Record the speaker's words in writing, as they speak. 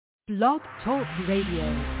Blog Talk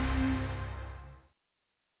Radio.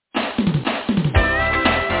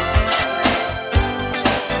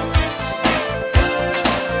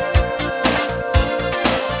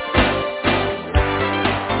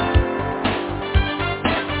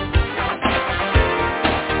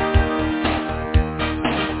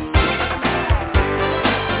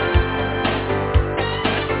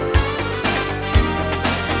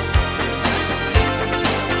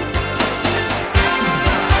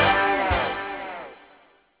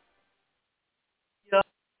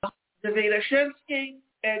 Davida Shinsky,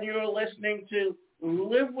 and you're listening to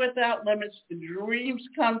Live Without Limits, Dreams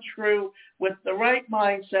Come True with the Right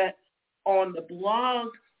Mindset on the Blog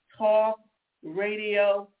Talk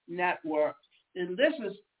Radio Network. And this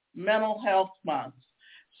is Mental Health Month.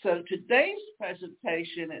 So today's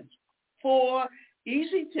presentation is 4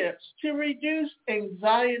 easy tips to reduce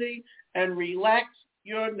anxiety and relax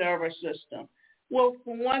your nervous system. Well,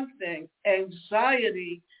 for one thing,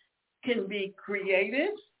 anxiety can be created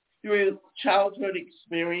through childhood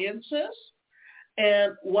experiences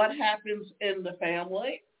and what happens in the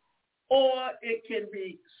family, or it can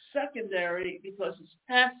be secondary because it's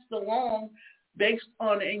passed along based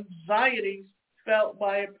on anxieties felt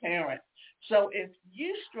by a parent. So if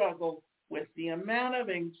you struggle with the amount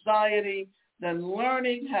of anxiety, then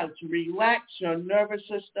learning how to relax your nervous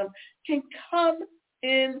system can come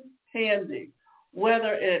in handy,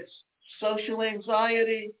 whether it's social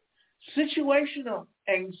anxiety, situational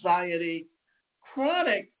anxiety,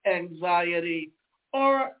 chronic anxiety,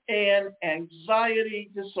 or an anxiety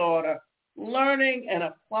disorder. Learning and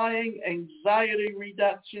applying anxiety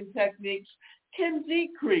reduction techniques can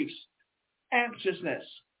decrease anxiousness.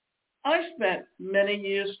 I spent many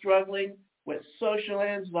years struggling with social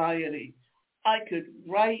anxiety. I could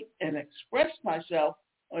write and express myself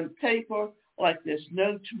on paper like there's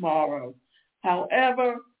no tomorrow.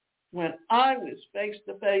 However, when I was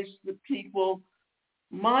face-to-face with people,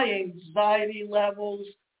 my anxiety levels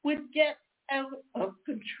would get out of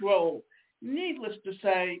control. Needless to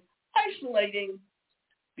say, isolating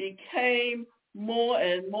became more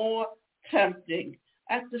and more tempting.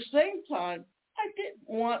 At the same time, I didn't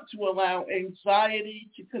want to allow anxiety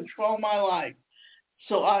to control my life.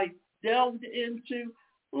 So I delved into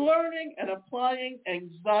learning and applying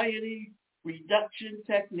anxiety reduction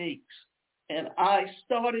techniques. And I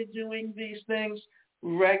started doing these things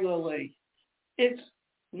regularly. It's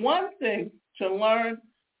one thing to learn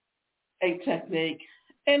a technique,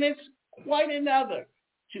 and it's quite another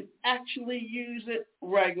to actually use it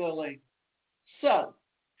regularly. So,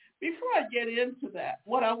 before I get into that,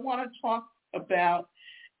 what I want to talk about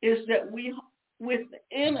is that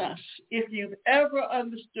within us, if you've ever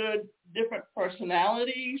understood different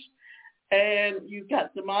personalities, and you've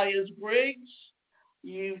got the Myers-Briggs,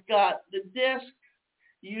 you've got the disc,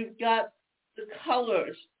 you've got the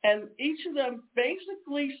colors, and each of them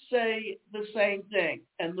basically say the same thing.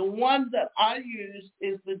 And the one that I use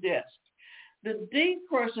is the disc. The D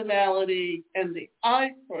personality and the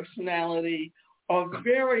I personality are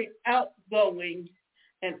very outgoing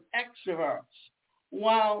and extroverts,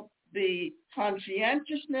 while the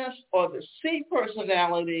conscientiousness or the C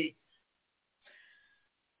personality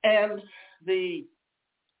and the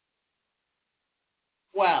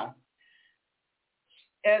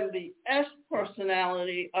S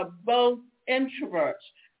personality are both introverts.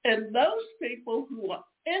 And those people who are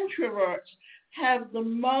introverts have the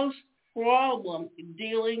most problem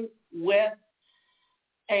dealing with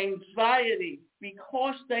anxiety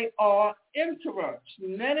because they are introverts.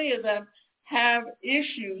 Many of them have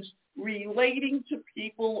issues relating to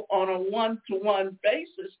people on a one-to-one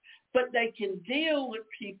basis, but they can deal with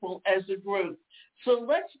people as a group. So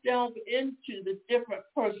let's delve into the different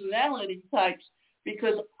personality types,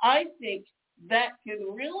 because I think that can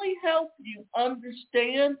really help you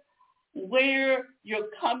understand where you're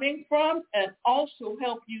coming from and also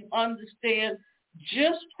help you understand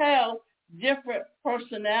just how different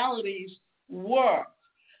personalities work.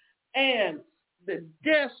 And the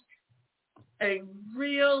DISC, a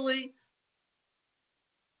really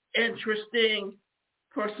interesting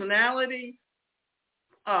personality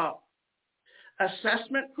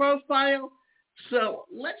assessment profile. So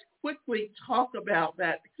let's quickly talk about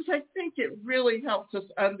that, because I think it really helps us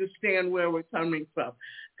understand where we're coming from.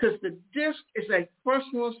 Because the DISC is a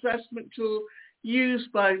personal assessment tool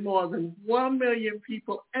used by more than 1 million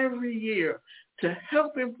people every year to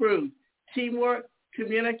help improve teamwork,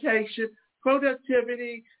 communication,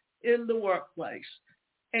 productivity in the workplace.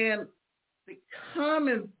 And the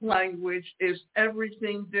common language is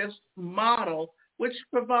Everything DISC model, which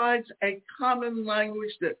provides a common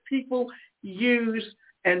language that people use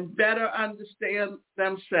and better understand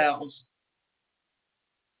themselves.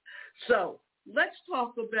 So let's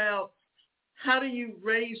talk about how do you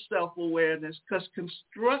raise self-awareness, because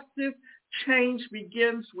constructive change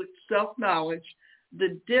begins with self-knowledge.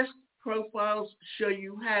 The DISC profiles show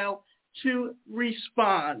you how to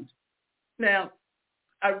respond. Now,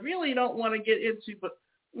 I really don't want to get into, but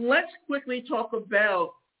let's quickly talk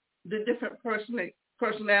about the different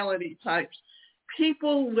personality types.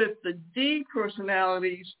 People with the D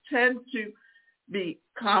personalities tend to be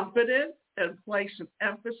confident and place an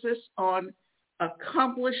emphasis on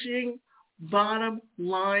accomplishing bottom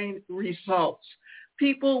line results.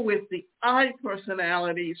 People with the I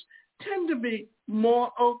personalities tend to be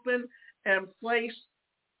more open and place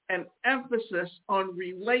an emphasis on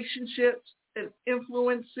relationships and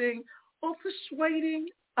influencing or persuading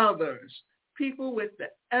others. People with the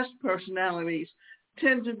S personalities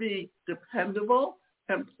tend to be dependable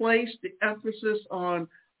and place the emphasis on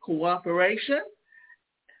cooperation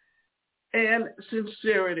and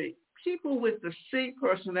sincerity. People with the C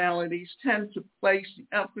personalities tend to place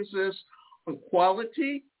the emphasis on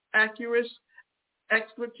quality, accuracy,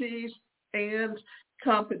 expertise, and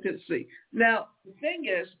competency. Now, the thing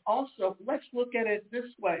is also, let's look at it this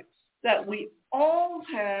way, that we all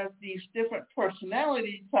have these different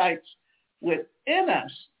personality types within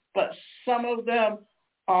us, but some of them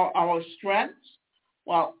are our strengths,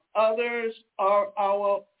 while others are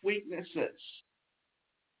our weaknesses.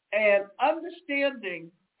 And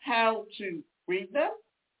understanding how to read them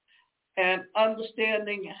and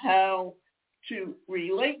understanding how to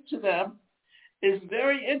relate to them is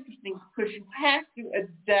very interesting, because you have to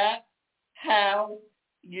adapt how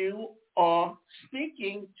you are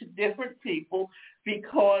speaking to different people,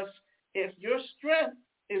 because if your strength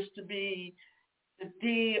is to be the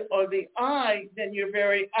D or the I, then you're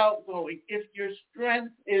very outgoing. If your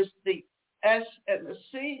strength is the S and the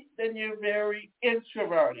C, then you're very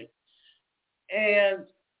introverted. And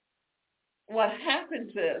what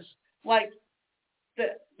happens is, like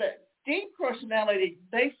the D personality,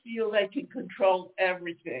 they feel they can control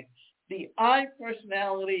everything. The I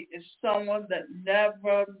personality is someone that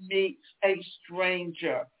never meets a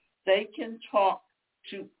stranger. They can talk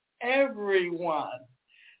to everyone.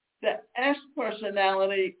 The S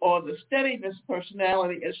personality, or the steadiness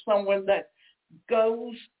personality, is someone that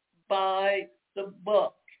goes by the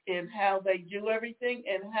book in how they do everything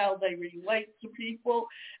and how they relate to people.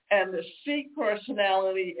 And the C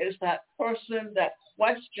personality is that person that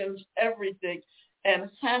questions everything and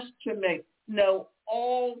has to know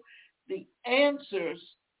all the answers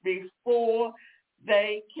before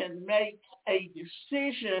they can make a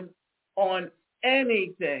decision on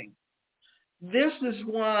anything. This is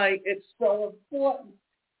why it's so important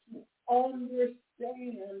to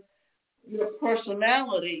understand your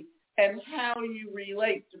personality and how you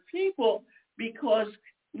relate to people, because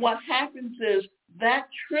what happens is that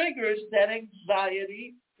triggers that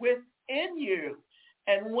anxiety within you.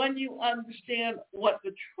 And when you understand what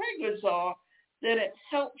the triggers are, then it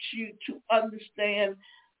helps you to understand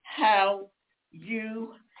how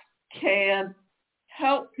you can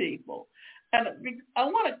help people. And I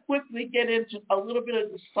want to quickly get into a little bit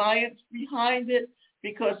of the science behind it,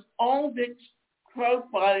 because all these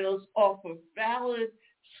profiles offer valid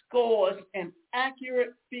scores and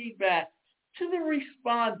accurate feedback to the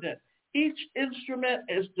respondent. Each instrument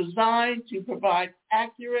is designed to provide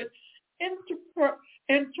accurate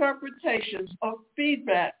interpretations of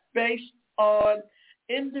feedback based on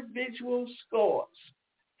individual scores.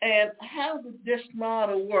 And how the DISC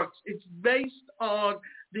model works, it's based on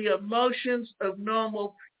the emotions of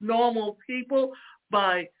normal people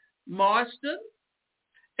by Marston.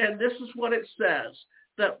 And this is what it says,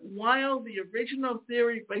 that while the original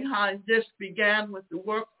theory behind DISC began with the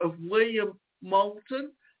work of William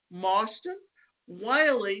Moulton Marston,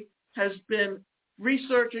 Wiley has been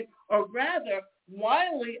researching, or rather,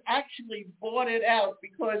 Wiley actually bought it out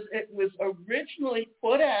because it was originally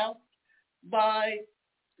put out by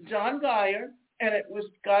John Geyer, and it was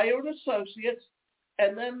Geyer and Associates,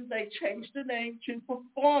 and then they changed the name to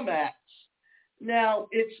Performax. Now,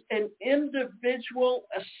 it's an individual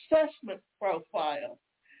assessment profile.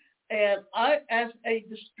 And I, as a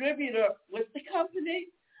distributor with the company,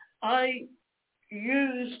 I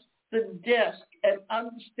use the DISC and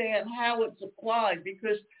understand how it's applied,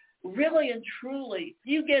 because really and truly,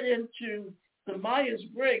 you get into the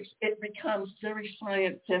Myers-Briggs, it becomes very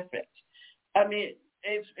scientific. I mean,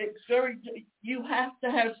 it's very, you have to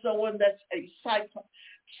have someone that's a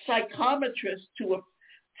psychometrist to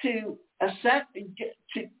assess,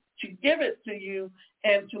 to give it to you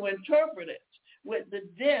and to interpret it. With the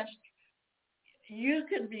DISC, you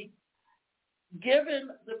can be given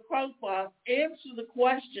the profile, answer the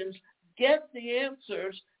questions, get the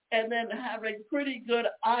answers, and then have a pretty good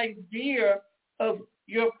idea of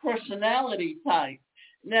your personality type.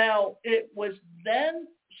 Now, it was then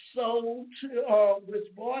sold, was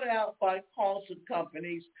bought out by Carlson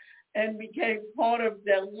Companies and became part of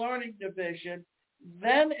their learning division.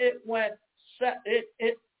 Then it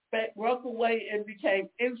broke away and became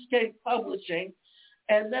Inkscape Publishing,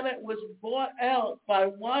 and then it was bought out by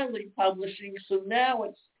Wiley Publishing, so now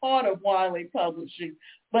it's part of Wiley Publishing,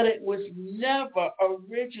 but it was never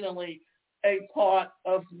originally a part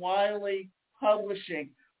of Wiley Publishing.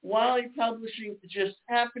 Wiley Publishing just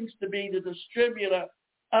happens to be the distributor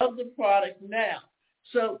of the product now.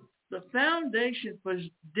 So the foundation for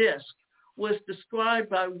DISC was described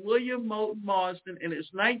by William Moulton Marsden in his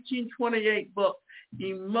 1928 book,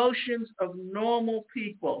 Emotions of Normal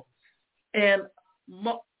People. And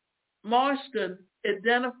Marsden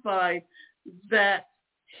identified that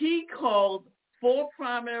he called 4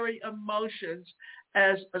 primary emotions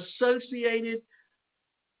as associated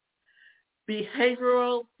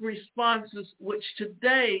behavioral responses, which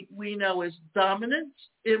today we know as dominance,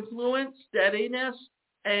 influence, steadiness,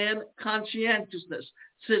 and conscientiousness.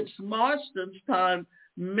 Since Marsden's time,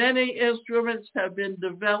 many instruments have been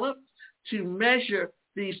developed to measure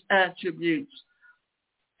these attributes.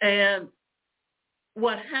 And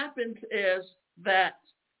what happens is that,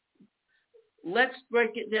 let's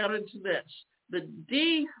break it down into this. The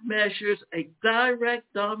D measures a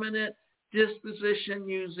direct dominant disposition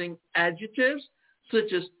using adjectives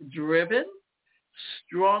such as driven,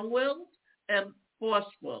 strong-willed, and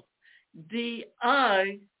forceful.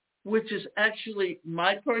 DI, which is actually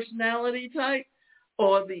my personality type,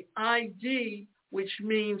 or the ID, which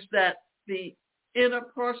means that the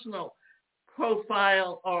interpersonal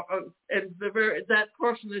profile that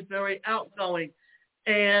person is very outgoing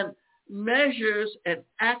and measures an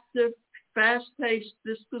active, fast-paced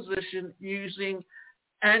disposition using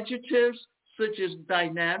adjectives such as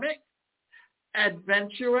dynamic,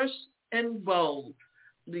 adventurous, and bold.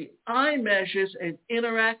 The I measures an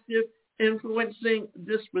interactive, influencing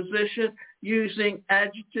disposition using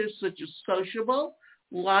adjectives such as sociable,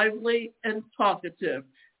 lively, and talkative.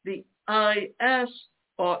 The IS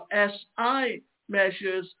or SI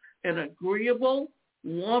measures an agreeable,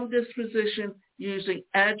 warm disposition using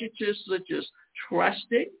adjectives such as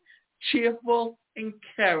trusting, cheerful, and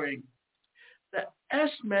caring. The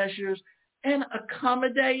S measures an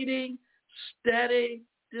accommodating, steady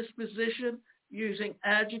disposition using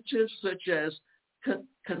adjectives such as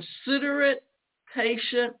considerate,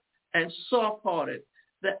 patient, and soft-hearted.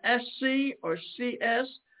 The SC or CS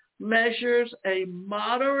measures a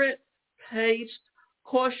moderate-paced,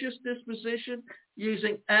 cautious disposition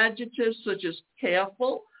using adjectives such as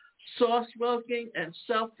careful, soft-spoken, and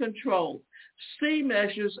self-controlled. C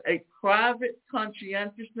measures a private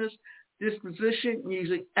conscientiousness disposition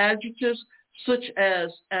using adjectives such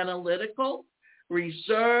as analytical,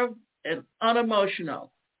 reserved, and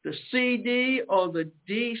unemotional. The CD or the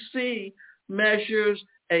DC measures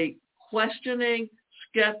a questioning,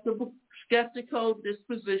 skeptical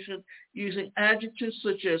disposition using adjectives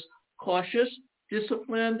such as cautious,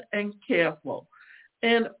 disciplined, and careful.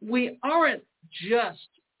 And we aren't just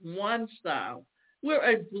one style. We're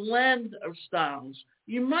a blend of styles.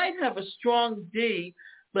 You might have a strong D,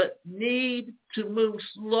 but need to move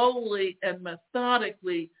slowly and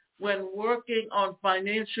methodically when working on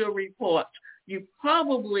financial reports. You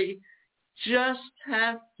probably just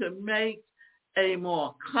have to make a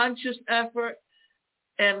more conscious effort,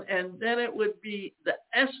 and then it would be the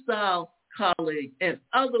S-style colleague. In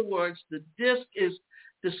other words, the DISC is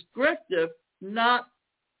descriptive, not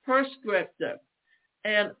prescriptive,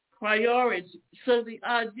 and priority. So the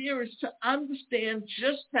idea is to understand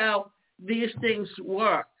just how these things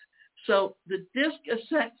work. So the DISC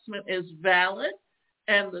assessment is valid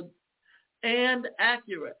and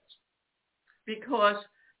accurate because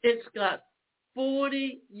it's got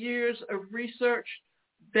 40 years of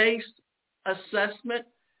research-based assessment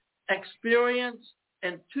experience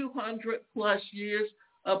and 200 plus years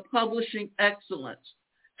of publishing excellence,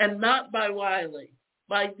 and not by Wiley,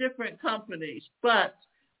 by different companies. But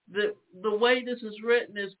the way this is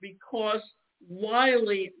written is because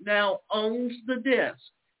Wiley now owns the DISC.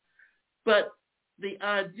 But the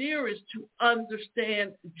idea is to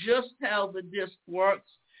understand just how the DISC works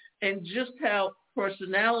and just how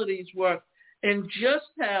personalities work and just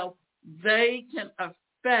how they can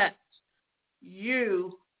affect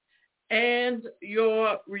you and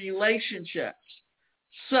your relationships.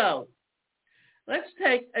 So let's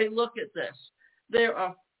take a look at this. There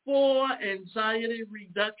are 4 anxiety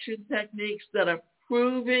reduction techniques that are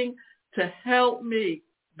proving to help me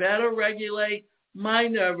better regulate my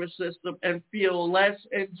nervous system and feel less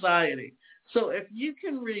anxiety. So if you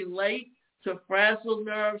can relate to frazzled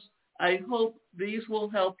nerves, I hope these will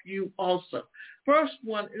help you also. First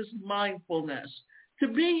one is mindfulness. To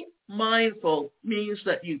be mindful means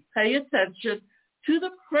that you pay attention to the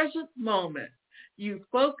present moment. You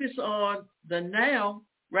focus on the now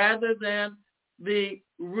rather than the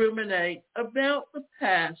ruminate about the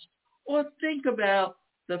past or think about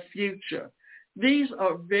the future. These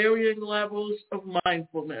are varying levels of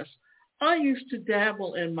mindfulness. I used to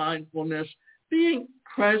dabble in mindfulness, being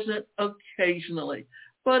present occasionally,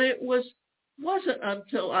 but it wasn't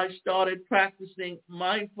until I started practicing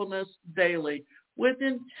mindfulness daily with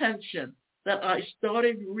intention that I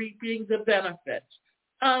started reaping the benefits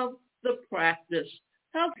of the practice.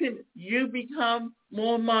 How can you become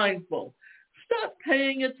more mindful? Start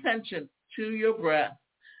paying attention to your breath.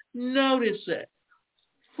 Notice it.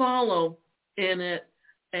 Follow in it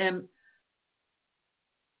and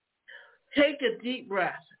take a deep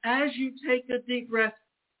breath. As you take a deep breath,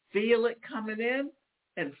 feel it coming in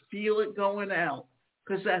and feel it going out.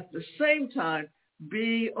 Because at the same time,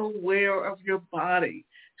 be aware of your body.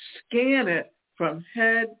 Scan it from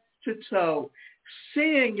head to toe,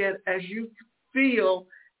 seeing it as you feel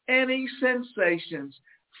any sensations.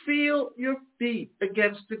 Feel your feet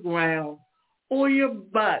against the ground or your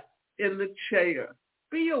butt in the chair.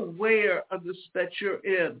 Be aware of the space you're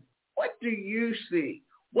in. What do you see?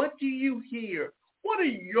 What do you hear? What are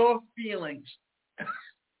your feelings?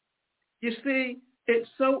 You see, it's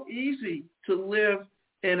so easy to live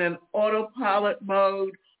in an autopilot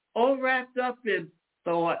mode, all wrapped up in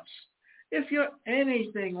thoughts. If you're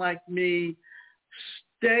anything like me,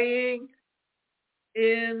 staying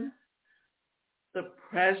in the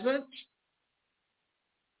present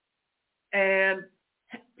and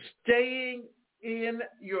staying in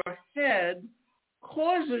your head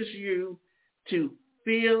causes you to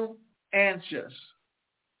feel anxious.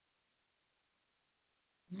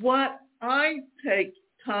 What I take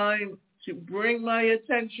time to bring my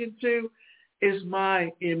attention to is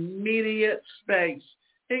my immediate space,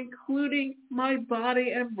 including my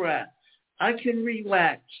body and breath. I can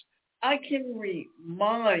relax. I can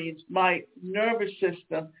remind my nervous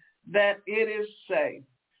system that it is safe,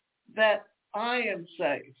 that I am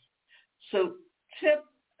safe. So tip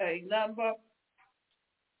a number,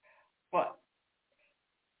 but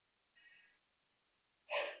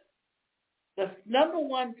the number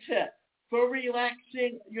one tip for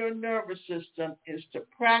relaxing your nervous system is to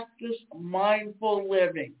practice mindful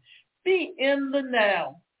living. Be in the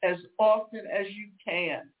now as often as you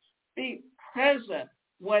can. Be present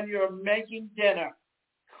when you're making dinner,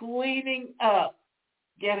 cleaning up,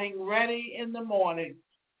 getting ready in the morning,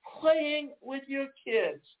 playing with your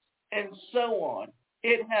kids, and so on.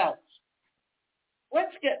 It helps.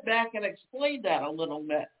 Let's get back and explain that a little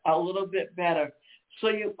bit better so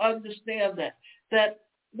you understand that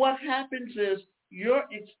what happens is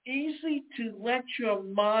it's easy to let your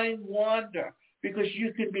mind wander because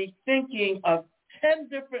you can be thinking of 10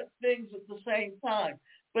 different things at the same time.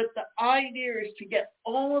 But the idea is to get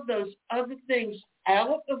all of those other things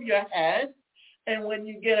out of your head. And when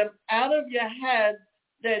you get them out of your head,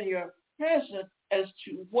 then you're present as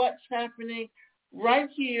to what's happening right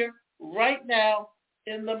here, right now,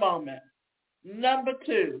 in the moment. Number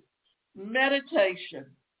 2, meditation.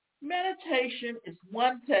 Meditation is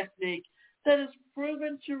one technique that is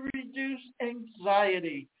proven to reduce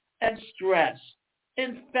anxiety and stress.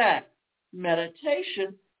 In fact,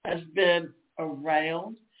 meditation has been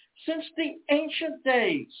around since the ancient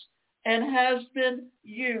days and has been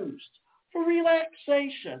used for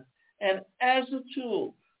relaxation and as a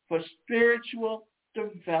tool for spiritual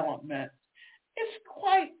development. It's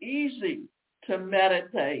quite easy to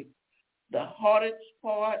meditate. The hardest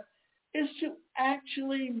part is to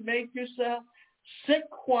actually make yourself sit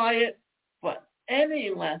quiet for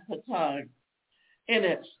any length of time. In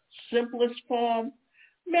its simplest form,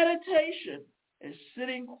 meditation is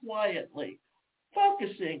sitting quietly,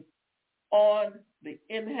 focusing on the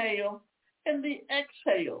inhale and the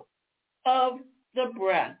exhale of the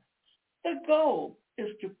breath. The goal is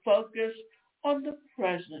to focus on the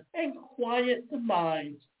present and quiet the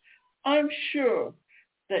mind. I'm sure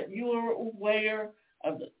that you are aware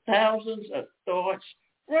of the thousands of thoughts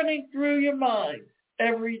running through your mind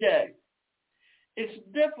every day. It's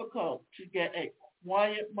difficult to get a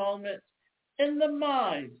quiet moment in the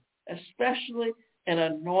mind, especially in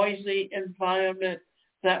a noisy environment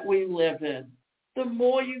that we live in. The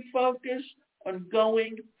more you focus on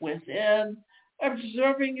going within,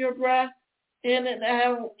 observing your breath in and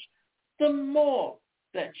out, the more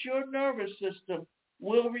that your nervous system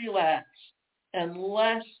will relax and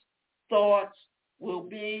less thoughts will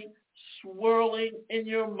be swirling in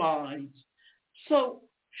your mind. So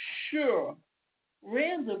sure,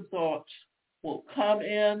 random thoughts will come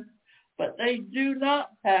in, but they do not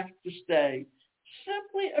have to stay.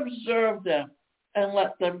 Simply observe them and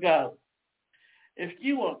let them go. If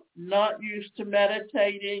you are not used to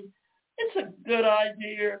meditating, it's a good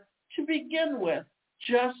idea to begin with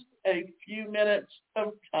just a few minutes of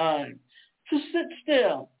time to sit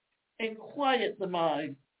still and quiet the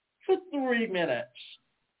mind for 3 minutes.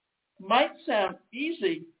 Might sound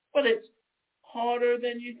easy, but it's harder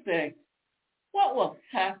than you think. What will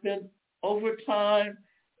happen over time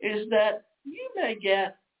is that you may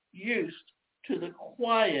get used to the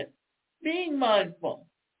quiet, being mindful,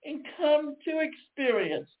 and come to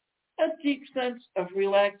experience a deep sense of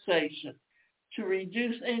relaxation. To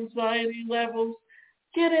reduce anxiety levels,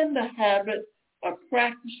 get in the habit of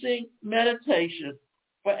practicing meditation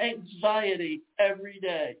for anxiety every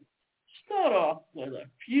day. Start off with a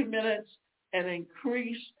few minutes and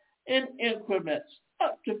increase in increments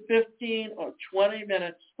up to 15 or 20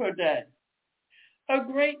 minutes per day. A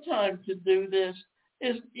great time to do this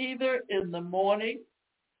is either in the morning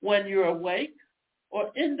when you're awake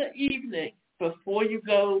or in the evening before you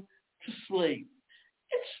go to sleep.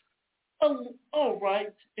 It's all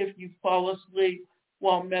right if you fall asleep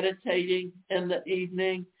while meditating in the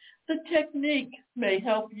evening. The technique may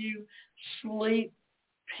help you sleep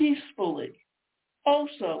peacefully.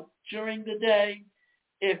 Also, during the day,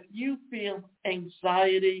 if you feel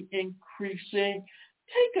anxiety increasing,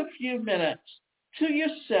 take a few minutes to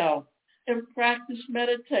yourself and practice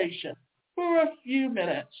meditation for a few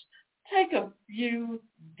minutes. Take a few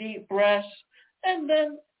deep breaths and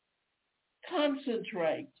then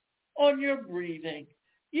concentrate on your breathing.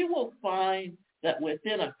 You will find that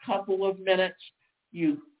within a couple of minutes,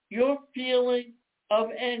 your feeling of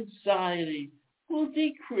anxiety will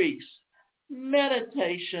decrease.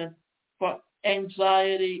 Meditation for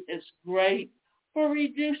anxiety is great for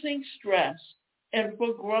reducing stress and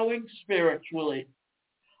for growing spiritually.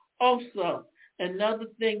 Also, another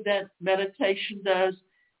thing that meditation does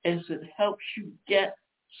is it helps you get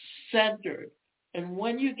centered. And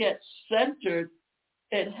when you get centered,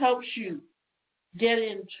 it helps you get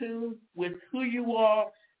in tune with who you are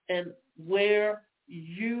and where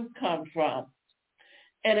you come from.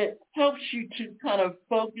 And it helps you to kind of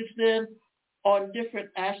focus in on different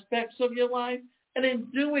aspects of your life. And in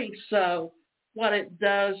doing so, what it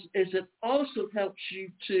does is it also helps you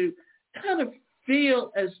to kind of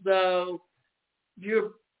feel as though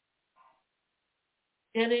you're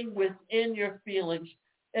getting within your feelings.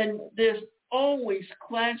 And there's always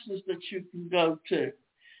classes that you can go to.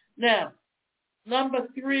 Now, number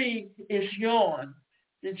 3 is yawn.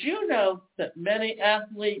 Did you know that many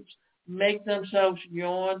athletes make themselves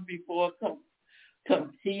yawn before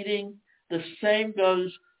competing? The same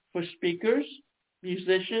goes for speakers,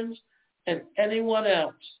 musicians, and anyone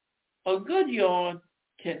else. A good yawn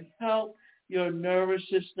can help your nervous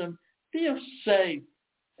system feel safe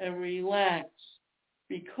and relaxed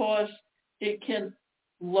because it can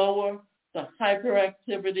lower the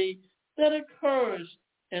hyperactivity that occurs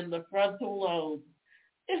in the frontal lobe.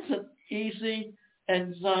 It's an easy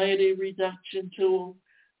anxiety reduction tool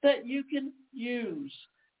that you can use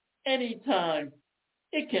anytime.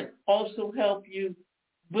 It can also help you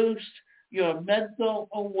boost your mental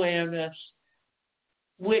awareness,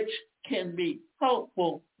 which can be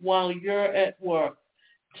helpful while you're at work,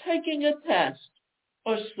 taking a test,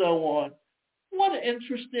 or so on. What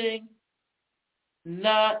interesting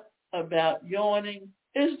not about yawning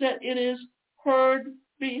is that it is herd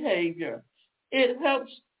behavior. It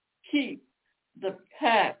helps keep the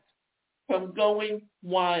pack from going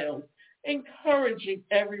wild, encouraging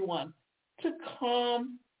everyone to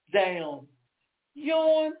calm down.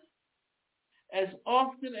 Yawn as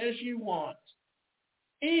often as you want.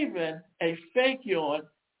 Even a fake yawn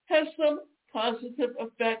has some positive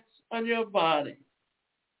effects on your body.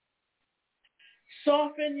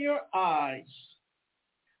 Soften your eyes,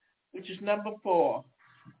 which is number 4.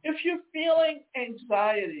 If you're feeling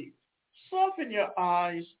anxiety, soften your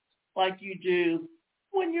eyes like you do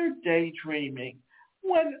when you're daydreaming.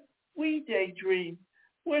 When we daydream,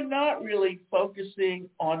 we're not really focusing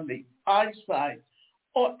on the eyesight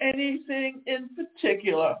or anything in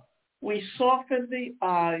particular. We soften the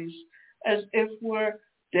eyes as if we're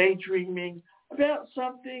daydreaming about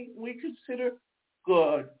something we consider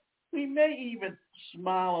good. We may even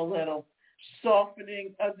smile a little.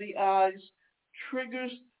 Softening of the eyes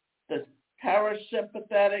triggers the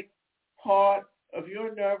parasympathetic part of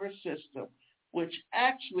your nervous system, which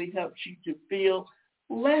actually helps you to feel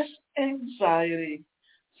less anxiety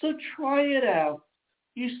So try it out.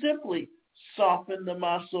 You simply soften the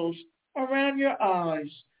muscles around your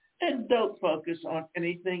eyes and don't focus on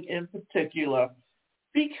anything in particular.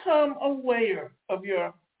 Become aware of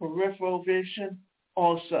your peripheral vision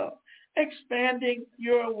also, expanding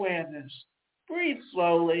your awareness. Breathe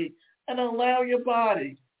slowly and allow your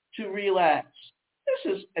body to relax.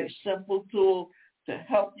 This is a simple tool to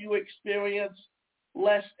help you experience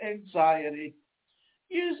less anxiety.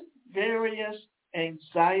 Use various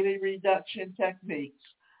anxiety reduction techniques.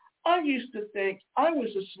 I used to think I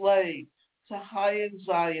was a slave to high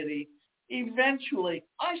anxiety. Eventually,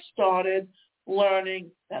 I started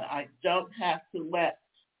learning that I don't have to let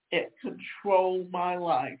it control my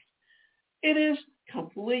life. It is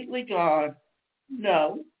completely gone.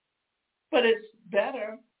 No, but it's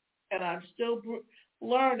better, and I'm still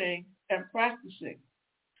learning and practicing.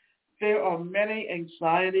 There are many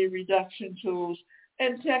anxiety reduction tools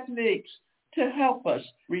and techniques to help us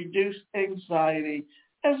reduce anxiety,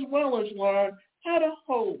 as well as learn how to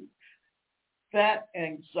hold that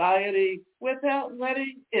anxiety without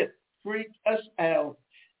letting it freak us out.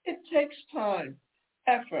 It takes time,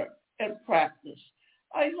 effort, and practice.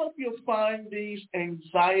 I hope you'll find these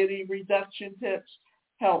anxiety reduction tips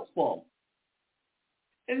helpful.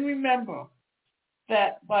 And remember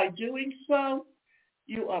that by doing so,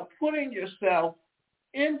 you are putting yourself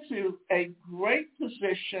into a great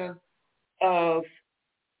position of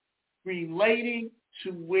relating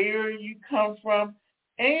to where you come from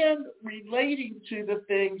and relating to the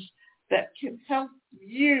things that can help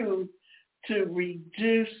you to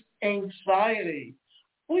reduce anxiety.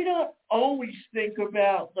 We don't always think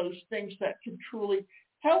about those things that can truly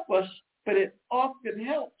help us, but it often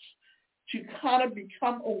helps to kind of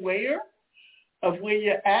become aware of where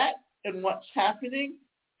you're at and what's happening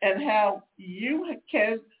and how you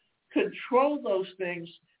can control those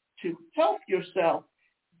things to help yourself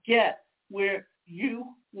get where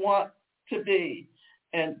you want to be.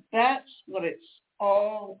 And that's what it's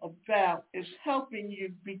all about, is helping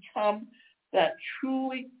you become that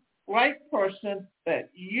truly right person that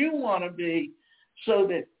you want to be so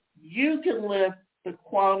that you can live the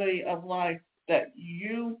quality of life that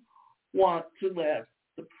you want to live.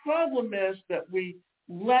 The problem is that we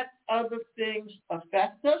let other things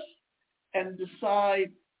affect us and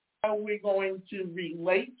decide how we're going to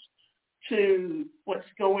relate to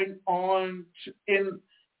what's going on in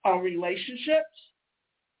our relationships.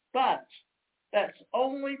 But that's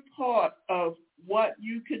only part of what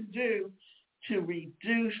you can do to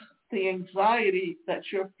reduce the anxiety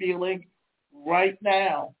that you're feeling right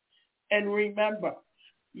now. And remember,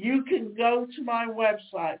 you can go to my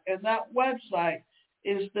website, and that website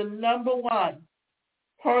is the #1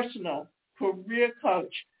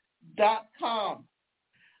 personalcareercoach.com.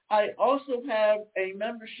 I also have a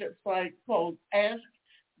membership site called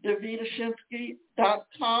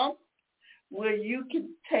AskDavidashinsky.com, where you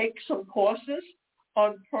can take some courses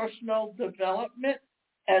on personal development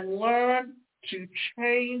and learn to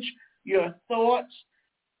change your thoughts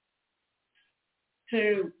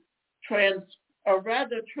to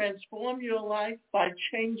transform your life by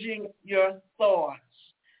changing your thoughts.